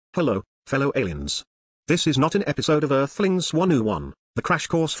Hello, fellow aliens. This is not an episode of Earthlings 101, the crash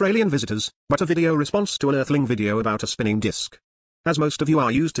course for alien visitors, but a video response to an Earthling video about a spinning disk. As most of you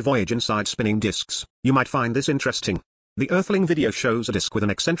are used to voyage inside spinning disks, you might find this interesting. The Earthling video shows a disk with an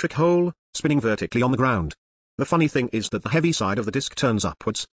eccentric hole, spinning vertically on the ground. The funny thing is that the heavy side of the disk turns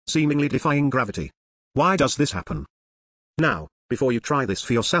upwards, seemingly defying gravity. Why does this happen? Now, before you try this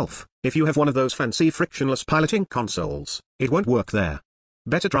for yourself, if you have one of those fancy frictionless piloting consoles, it won't work there.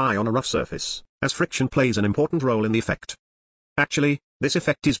 Better try on a rough surface, as friction plays an important role in the effect. Actually, this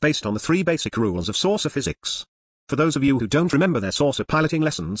effect is based on the three basic rules of saucer physics. For those of you who don't remember their saucer piloting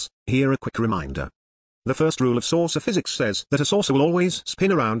lessons, here a quick reminder. The first rule of saucer physics says that a saucer will always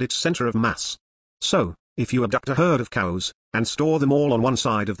spin around its center of mass. So, if you abduct a herd of cows, and store them all on one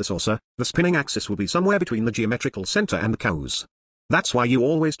side of the saucer, the spinning axis will be somewhere between the geometrical center and the cows. That's why you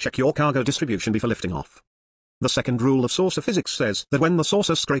always check your cargo distribution before lifting off. The second rule of saucer physics says that when the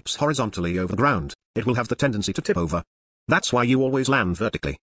saucer scrapes horizontally over the ground, it will have the tendency to tip over. That's why you always land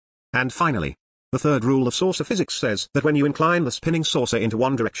vertically. And finally, the third rule of saucer physics says that when you incline the spinning saucer into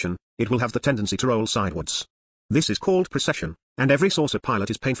one direction, it will have the tendency to roll sidewards. This is called precession, and every saucer pilot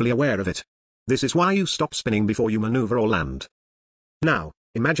is painfully aware of it. This is why you stop spinning before you maneuver or land. Now,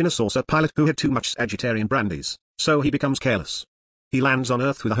 imagine a saucer pilot who had too much Sagittarian brandies, so he becomes careless. He lands on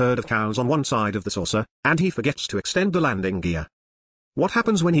Earth with a herd of cows on one side of the saucer, and he forgets to extend the landing gear. What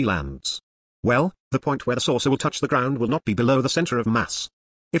happens when he lands? Well, the point where the saucer will touch the ground will not be below the center of mass.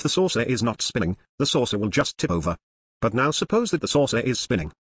 If the saucer is not spinning, the saucer will just tip over. But now suppose that the saucer is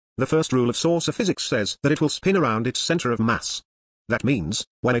spinning. The first rule of saucer physics says that it will spin around its center of mass. That means,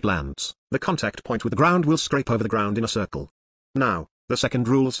 when it lands, the contact point with the ground will scrape over the ground in a circle. Now, the second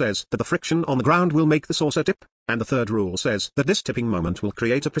rule says that the friction on the ground will make the saucer tip, and the third rule says that this tipping moment will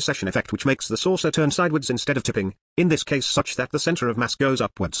create a precession effect which makes the saucer turn sideways instead of tipping, in this case such that the center of mass goes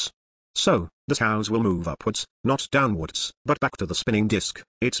upwards. So, the cows will move upwards, not downwards, but back to the spinning disk.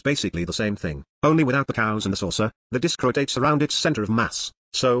 It's basically the same thing, only without the cows and the saucer. The disk rotates around its center of mass,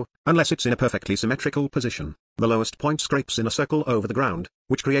 so, unless it's in a perfectly symmetrical position, the lowest point scrapes in a circle over the ground,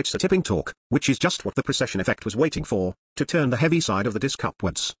 which creates a tipping torque, which is just what the precession effect was waiting for, to turn the heavy side of the disk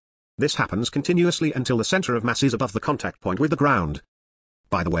upwards. This happens continuously until the center of mass is above the contact point with the ground.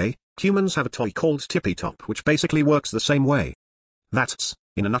 By the way, humans have a toy called Tippy Top which basically works the same way. That's,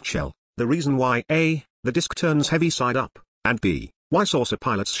 in a nutshell, the reason why A, the disk turns heavy side up, and B, why saucer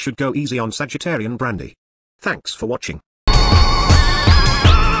pilots should go easy on Sagittarian brandy. Thanks for watching.